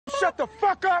shut the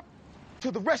fuck up?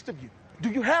 To the rest of you, do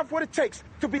you have what it takes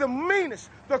to be the meanest,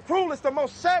 the cruelest, the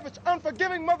most savage,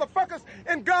 unforgiving motherfuckers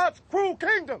in God's cruel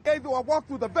kingdom? Yea, though I walk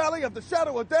through the valley of the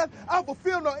shadow of death, I will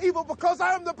feel no evil because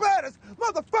I am the baddest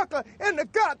motherfucker in the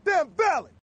goddamn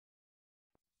valley.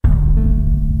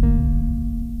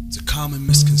 It's a common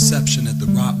misconception that the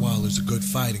Rottweiler's a good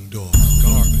fighting dog.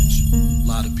 Garbage. A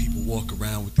lot of people walk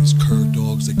around with these cur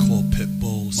dogs they call pit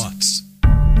bulls. Mutts.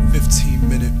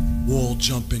 15-minute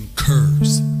wall-jumping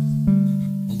curs.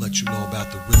 I'll let you know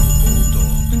about the real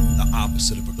bulldog, the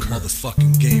opposite of a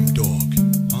motherfucking game dog.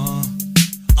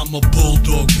 I'm a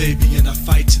bulldog, baby, and I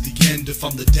fight to the end. If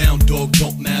I'm the down dog,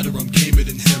 don't matter, I'm gamer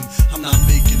than him. I'm not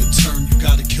making a turn, you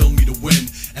gotta kill me to win.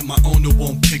 And my owner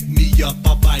won't pick me up,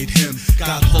 I'll bite him.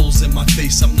 Got holes in my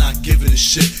face, I'm not giving a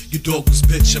shit. Your dog was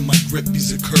bitching my grip,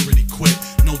 he's a cur and he quit.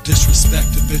 No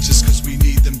disrespect to bitches, cause we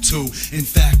need them too. In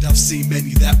fact, I've seen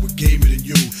many that were gamer than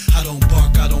you. I don't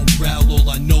bark, I don't growl, all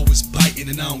I know is biting.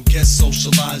 And I don't get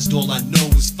socialized, all I know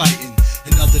is fighting.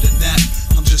 And other than that,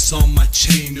 I'm just on my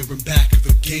chain or in back of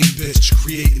a game, bitch,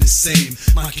 creating the same.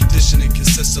 My conditioning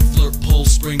consists of flirt pole,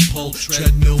 spring pole,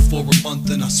 treadmill for a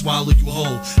month and I swallow you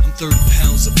whole. I'm 30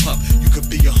 pounds a pup, you could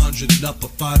be 100 and up. A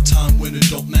 5-time winner,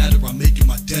 don't matter, I'm making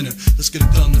my dinner. Let's get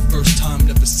it done the first time,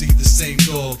 never see the same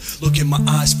dog. Look in my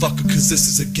eyes, fucker, cause this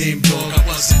is a game dog. I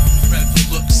wasn't bred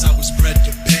for looks, I was bred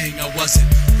to bang. I wasn't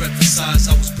bred for size,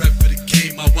 I was bred for the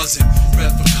game. I wasn't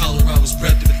bred for color, I was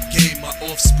bred to the game. My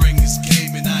offspring is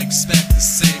game and I expect the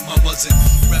same. I wasn't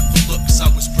bred for looks, I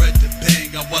was bred to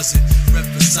bang. I wasn't bred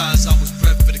for size, I was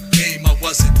bred for the game. I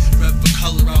wasn't bred for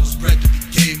color, I was bred to be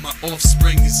game. My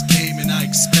offspring is game and I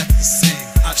expect the same.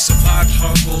 I've survived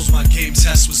hard goals, my game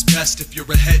test was best. If you're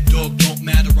a head dog, don't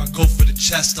matter, I go for the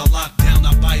chest. I lock down,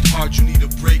 I bite hard, you need a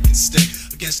breaking stick.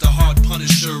 Against a hard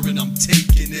punisher and I'm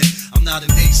taking it. I'm not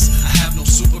an ace, I have no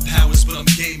superpowers, but I'm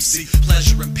game. See,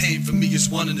 pleasure and pain for me is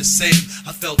one and the same.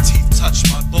 I felt teeth touch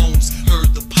my bones,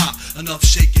 heard the pop, enough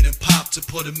shaking and pop to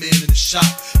put a man in the shop.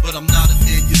 But I'm not a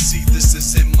man, you see, this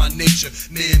is in my nature.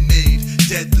 Man-made,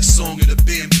 dead the song of the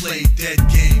band played, dead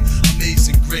game.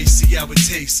 Amazing grace, see how it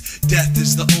tastes. Death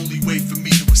is the only way for me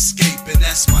to escape, and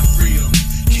that's my freedom.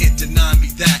 Can't deny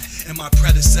me that, and my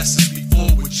predecessors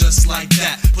before were just like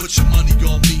that. Put your money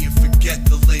on me and forget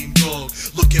the lame dog.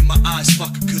 Look in my eyes,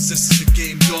 fucker, cause this is a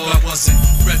game dog. I wasn't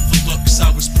bred for looks,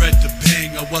 I was bred to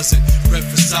bang. I wasn't bred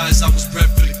for size, I was bred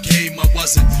for the game. I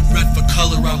wasn't bred for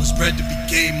color, I was bred to be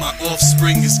game. My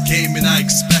offspring is game and I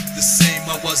expect the same.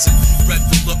 I wasn't bred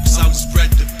for looks, I was bred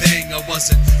to bang. I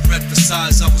wasn't bred for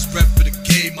size, I was bred for the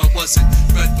game. I wasn't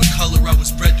bred for color, I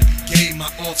was bred to be game. My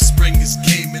offspring is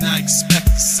game and I expect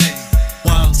the same.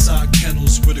 Wildside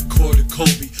kennels with a quarter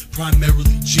Kobe,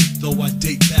 primarily Jeep, though I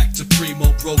date back to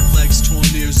Primo. Broke legs, torn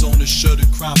ears, owner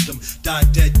should've cropped him.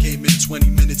 Died dead, came in 20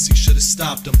 minutes, he should've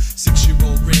stopped him.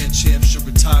 6-year-old grand champ, should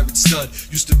retired stud.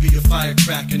 Used to be a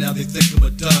firecracker, now they think I'm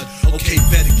a dud. Okay,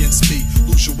 bet against me,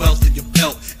 lose your wealth and your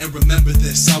belt. And remember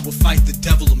this, I will fight the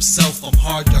devil himself. I'm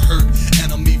hard to hurt,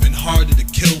 and I'm even harder to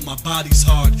kill. My body's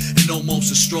hard, and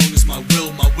almost as strong as my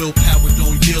will. My willpower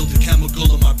don't yield, the chemical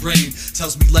in my brain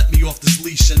tells me let me off this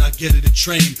leash and I get it a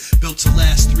train. Built to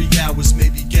last 3 hours,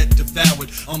 maybe get devoured.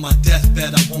 On my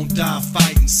deathbed I won't die,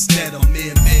 fight instead. I'm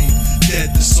man-made,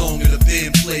 dead the song of the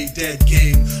band played, dead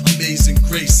game. Amazing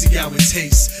grace, see how it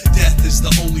tastes. Death is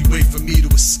the only way for me to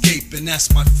escape, and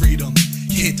that's my freedom.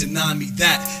 Can't deny me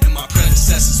that, and my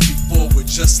predecessors before were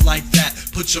just like that.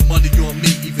 Put your money on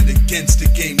me, even against a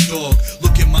game dog.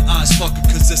 Look in my eyes, fucker,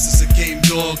 cause this is a game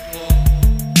dog.